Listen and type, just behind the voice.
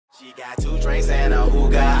She got 2 drinks and a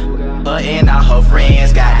hookah. Her and all her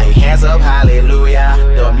friends got their hands up, hallelujah.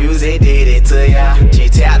 The music did it to ya. She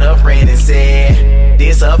tapped her friend and said,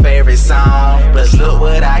 this her favorite song. Plus look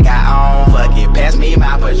what I got on. Fuck it, pass me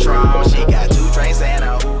my Patron. She got 2 drinks and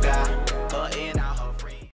a hookah. Her and all her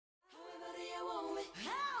friends. However do you want me?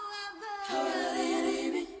 However do you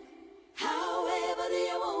need me? However do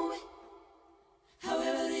you want me?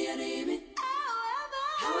 However do you need me?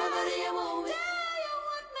 However do you want me?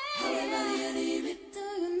 However do you need me?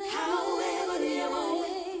 However do you want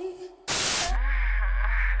me?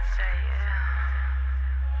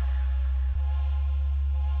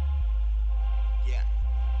 Yeah.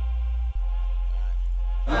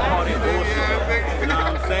 All that bullshit, you know what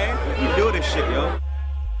I'm saying? We do this shit, yo.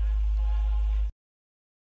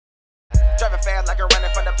 Driving fast like a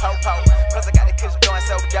running from the po-po. Plus I got the kids doing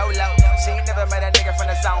so YOLO. She ain't never met a nigga from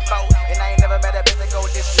the zone 4. And I ain't never met a bitch that go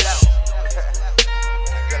this low.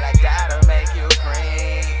 Girl, I gotta make you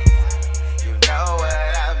cream. You know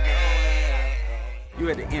what I mean. You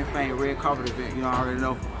at the Infame red carpet event, you know, I already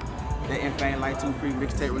know. That Infame Life Too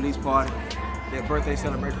Premixtape release party. That birthday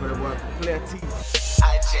celebration for the boy Playa-T.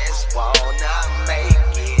 I just wanna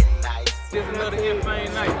make it nice. This is another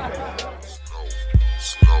Infame night.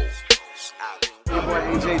 Slow. Your boy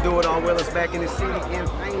AJ do it all Willis back in the city.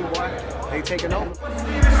 Infame, boy. They taking over.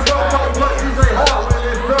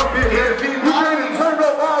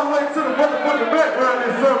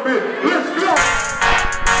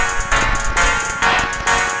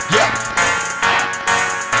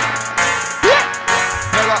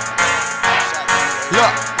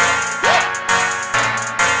 Look.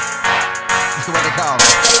 That's the way they call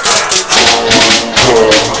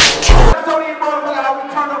it.